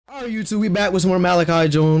Alright, YouTube, we back with some more Malachi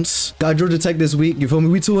Jones. Got Georgia Tech this week. You feel me?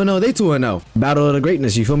 We 2-0. They 2-0. Battle of the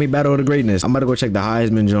greatness. You feel me? Battle of the greatness. I'm about to go check the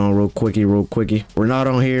Heisman Jones real quickie. We're not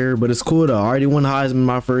on here, but it's cool though. I already won Heisman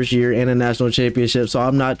my first year and a national championship, so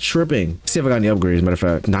I'm not tripping. See if I got any upgrades. Matter of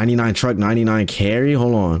fact, 99 truck, 99 carry.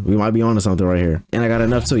 Hold on, we might be on to something right here. And I got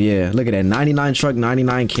enough too. Yeah, look at that. 99 truck,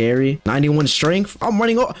 99 carry, 91 strength. I'm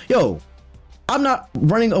running. Yo, I'm not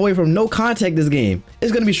running away from no contact this game.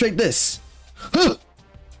 It's gonna be straight this.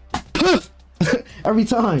 Every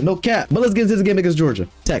time, no cap. But let's get into this game against Georgia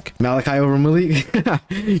Tech. Malachi over Malik.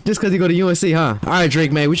 Just because he go to UNC, huh? All right,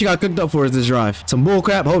 Drake, man, what you got cooked up for us this drive? Some bull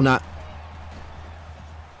crap? Hope not.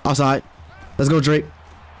 Outside. Let's go, Drake.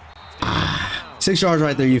 6 yards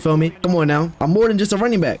right there, you feel me? Come on now. I'm more than just a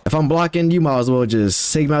running back. If I'm blocking, you might as well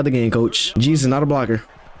just take me out of the game, coach. Jesus, not a blocker.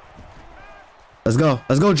 Let's go.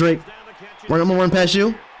 Let's go, Drake. I'm gonna run past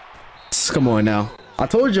you. Come on now. I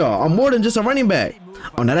told y'all, I'm more than just a running back.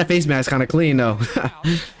 Oh, now that face mask kind of clean though.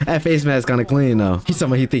 That face mask kind of clean though. He's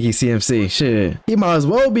somebody he think he's CMC. Shit, he might as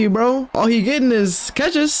well be, bro. All he getting is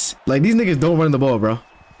catches. Like, these niggas don't run the ball, bro.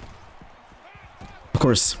 Of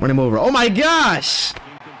course, run him over. Oh my gosh,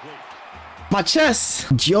 my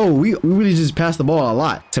chest. Yo, we really just passed the ball a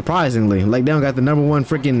lot, surprisingly. Like, they don't got the #1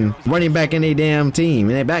 freaking running back in a damn team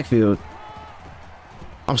in that backfield.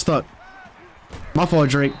 I'm stuck. My fault,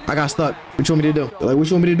 Drake. I got stuck. What you want me to do? Like, what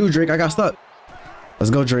you want me to do, Drake? I got stuck. Let's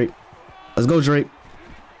go, Drake. Let's go, Drake.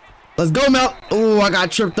 Let's go, Mel. Oh, I got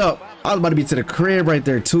tripped up. I was about to be to the crib right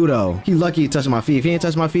there, too, though. He lucky he touched my feet. If he ain't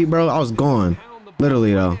touched my feet, bro, I was gone.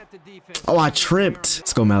 Literally, though. Oh, I tripped.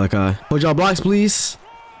 Let's go, Malachi. Hold y'all blocks, please.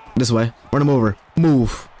 This way. Run him over.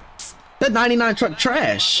 Move. That 99 truck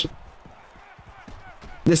trash.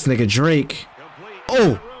 This nigga, Drake.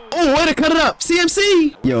 Oh. Oh, way to cut it up.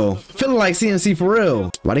 CMC. Yo, feeling like CMC for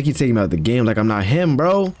real. Why they keep taking me out of the game like I'm not him,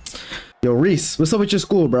 bro? Yo, Reese, what's up with your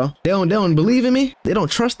school, bro? They don't believe in me? They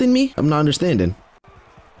don't trust in me? I'm not understanding.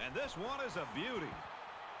 And this one is a beauty.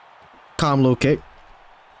 Calm little kick.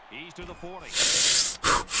 He's to the 40.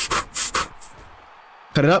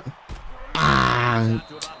 Cut it up. Ah,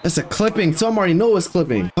 that's a clipping. Some already know it's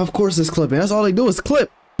clipping. Of course it's clipping. That's all they do is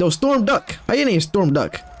clip. Yo, Storm Duck. How your name Storm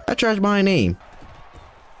Duck? That trash my name.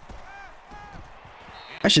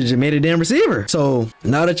 I should have just made a damn receiver. So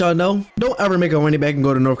now that y'all know, don't ever make a running back and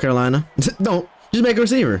go to North Carolina. Don't. Just make a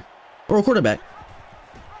receiver or a quarterback.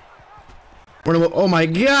 Oh my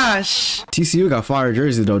gosh. TCU got fire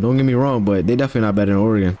jerseys though. Don't get me wrong, but they definitely not better than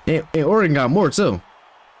Oregon. And Oregon got more too.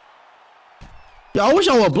 Yo, I wish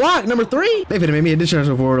y'all would block number 3. They finna make me a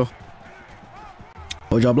transfer portal.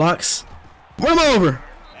 Hold y'all blocks. Run them over.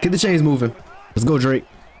 Get the chains moving. Let's go, Drake.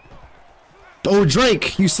 Oh,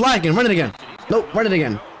 Drake, you slacking. Run it again. Nope, run it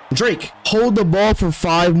again. Drake, hold the ball for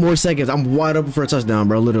 5 more seconds. I'm wide open for a touchdown,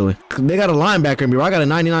 bro, literally. They got a linebacker in me, bro. I got a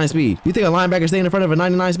 99 speed. You think a linebacker staying in front of a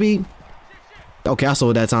 99 speed? Okay, I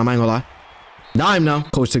sold that time. I ain't gonna lie. Dime now.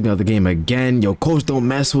 Coach took me out of the game again. Yo, coach, don't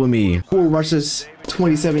mess with me. 4 rushes,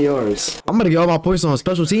 27 yards. I'm gonna get all my points on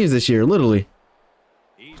special teams this year, literally.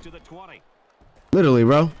 He's to the 20. Literally,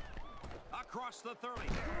 bro. Across the 30.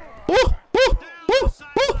 Oh, oh, oh,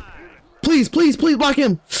 oh. Please, please, please block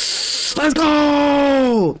him. Let's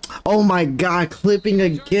go! Oh my god, clipping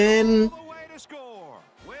again.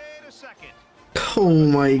 Oh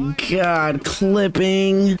my god,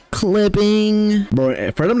 clipping.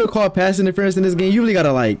 Bro, for them to call pass interference in this game, you really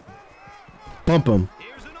gotta like bump him.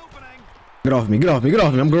 Get off me, get off me, get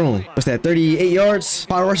off me. I'm grown. What's that, 38 yards?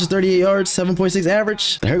 Power rushes 38 yards, 7.6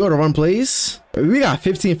 average. Here go to run plays. We got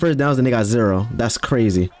 15 first downs and they got 0. That's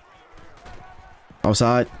crazy.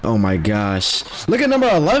 Outside. Oh my gosh. Look at number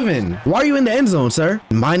 11. Why are you in the end zone, sir?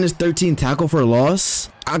 -13 tackle for a loss.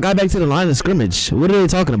 I got back to the line of scrimmage. What are they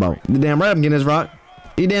talking about? The damn right I'm getting this rock.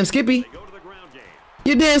 You damn Skippy.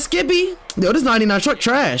 You damn Skippy. Yo, this 99 truck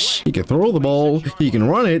trash. He can throw the ball. He can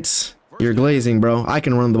run it. You're glazing, bro. I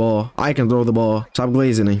can run the ball. I can throw the ball. Stop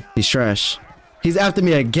glazing him. He's trash. He's after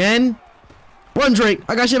me again. Run, Drake.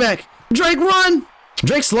 I got your back. Drake, run.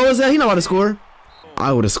 Drake slow as hell. He know how to score.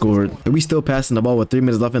 I would have scored. Are we still passing the ball with 3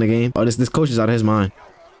 minutes left in the game? Oh, this coach is out of his mind.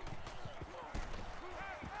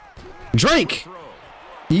 Drake,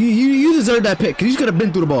 you deserve that pick because you could have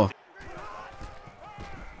been through the ball.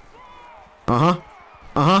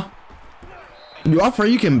 You offer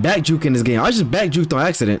you can back juke in this game. I just back juked on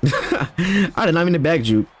accident. I did not mean to back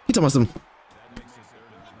juke. You talking about some?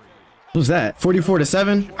 Who's that?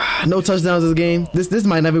 44-7. No touchdowns this game. This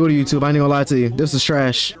might never go to YouTube. I ain't gonna lie to you. This is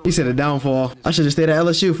trash. He said a downfall. I should just stayed at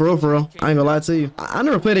LSU for real. I ain't gonna lie to you. I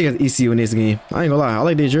never played against ECU in this game. I ain't gonna lie. I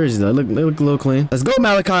like their jerseys though. They look a little clean. Let's go,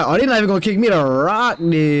 Malachi. Oh, they're not even gonna kick me to rock,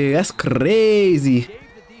 dude. That's crazy.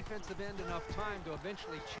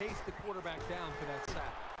 eventually chase the quarterback down for that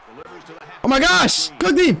sack. Oh my gosh!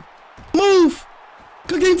 Cook team! Move!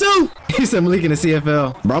 Cook team too! He said Malik in the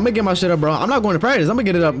CFL. Bro, I'm gonna get my shit up, bro. I'm not going to practice. I'm gonna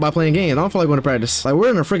get it up by playing games. I don't feel like going to practice. Like, we're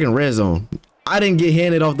in a freaking red zone. I didn't get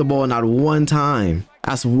handed off the ball not one time.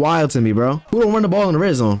 That's wild to me, bro. Who don't run the ball in the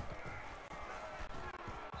red zone?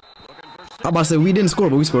 I'm about to say we didn't score,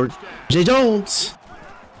 but we scored. Jay Jones.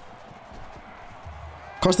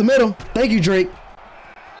 Across the middle. Thank you, Drake.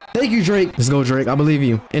 Thank you, Drake. Let's go, Drake. I believe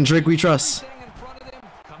you. And Drake we trust.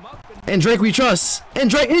 And Drake we trust. And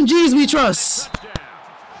Drake and G's we trust.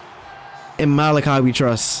 And Malachi we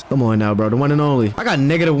trust. Come on now, bro. The one and only. I got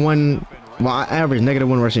 -1. Well, I average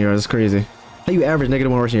 -1 rushing yards. That's crazy. How you average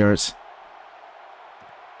 -1 rushing yards?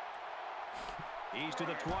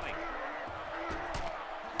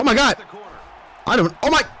 Oh my God. I don't.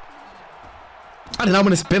 Oh my. I did not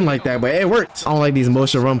want to spin like that, but it worked. I don't like these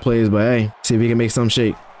motion run plays, but hey, see if we can make some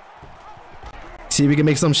shake. See if we can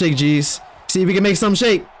make some shake, G's. See if we can make some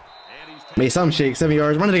shake. Made some shake. 7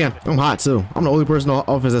 yards. Run it again. I'm hot too. I'm the only person on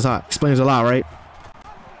offense that's hot. Explains a lot, right?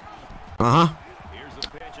 Run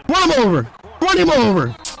him over. Run him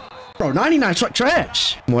over. Bro, 99 truck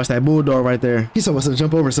trash. Watch that bulldog right there. He's supposed to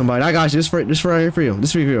jump over somebody. I got you. This right here for you.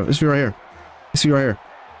 This for you. This for you right here. This for you right here.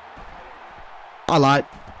 I lied.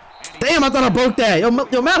 Damn, I thought I broke that. Yo,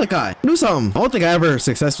 Malachi, do something. I don't think I ever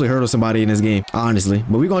successfully hurdled somebody in this game, honestly.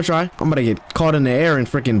 But we gonna try. I'm gonna get caught in the air and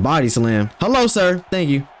freaking body slam. Hello, sir. Thank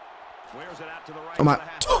you. Oh my.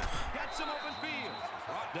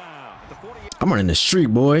 I'm running the streak,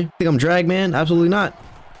 boy. Think I'm drag man? Absolutely not.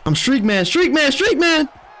 I'm streak man. Streak man. Streak man.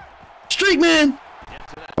 Streak man.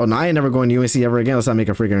 Oh, no, I ain't never going to UNC ever again unless I make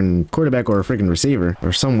a freaking quarterback or a freaking receiver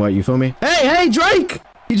or somewhat. You feel me? Hey, hey, Drake.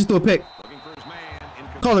 He just threw a pick.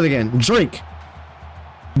 Call it again. Drake.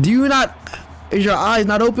 Do you not... Is your eyes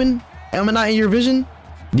not open? Am I not in your vision?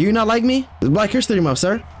 Do you not like me? It's Black History Month,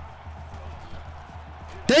 sir.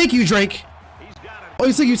 Thank you, Drake. Oh,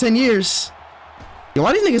 it took you 10 years. Yo,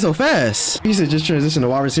 why do you think it's so fast? You should just transition to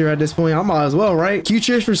wide receiver at this point. I might as well, right? Q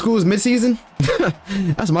cheers for schools mid-season?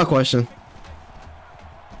 That's my question.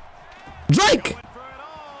 Drake!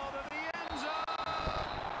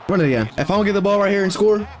 Run it again. If I don't get the ball right here and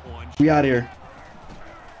score, we out of here.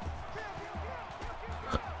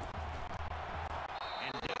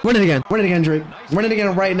 Run it again. Run it again, Drake. Run it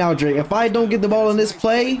again right now, Drake. If I don't get the ball in this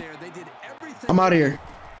play, I'm out of here.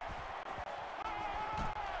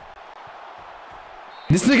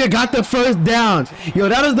 This nigga got the first down. Yo,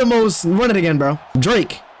 that is the most... Run it again, bro.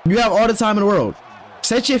 Drake, you have all the time in the world.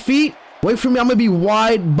 Set your feet. Wait for me. I'm going to be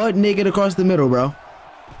wide, butt naked across the middle, bro.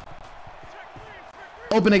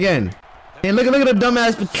 Open again. And look at the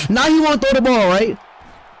dumbass. Now he won't throw the ball, right?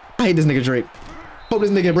 I hate this nigga, Drake. Hope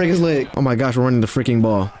this nigga break his leg. Oh my gosh, we're running the freaking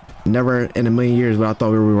ball. Never in a million years, but I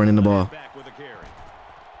thought we were running the ball.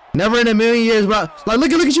 Never in a million years, bro. Like,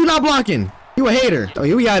 look at you not blocking. You a hater. Oh,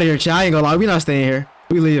 yeah, we out of here, chat. I ain't gonna lie. We not staying here.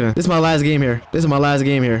 We leaving. This is my last game here. This is my last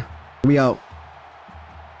game here. We out.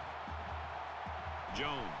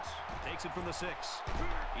 Jones takes it from the 6.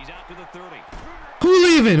 He's out to the 30. Who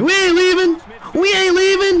leaving? We ain't leaving. We ain't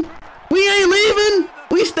leaving. We ain't leaving.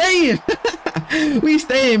 We staying. We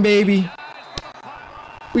staying, baby.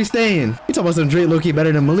 We staying. You talking about some Drake low-key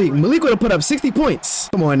better than Malik. Malik would have put up 60 points.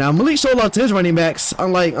 Come on now. Malik showed love to his running backs.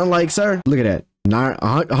 Unlike sir. Look at that.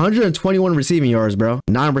 121 receiving yards, bro.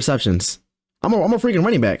 9 receptions. I'm a freaking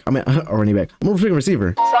running back. I mean, a running back. I'm a freaking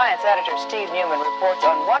receiver. Science editor Steve Newman reports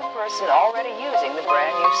on one person already using the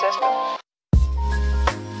brand new system.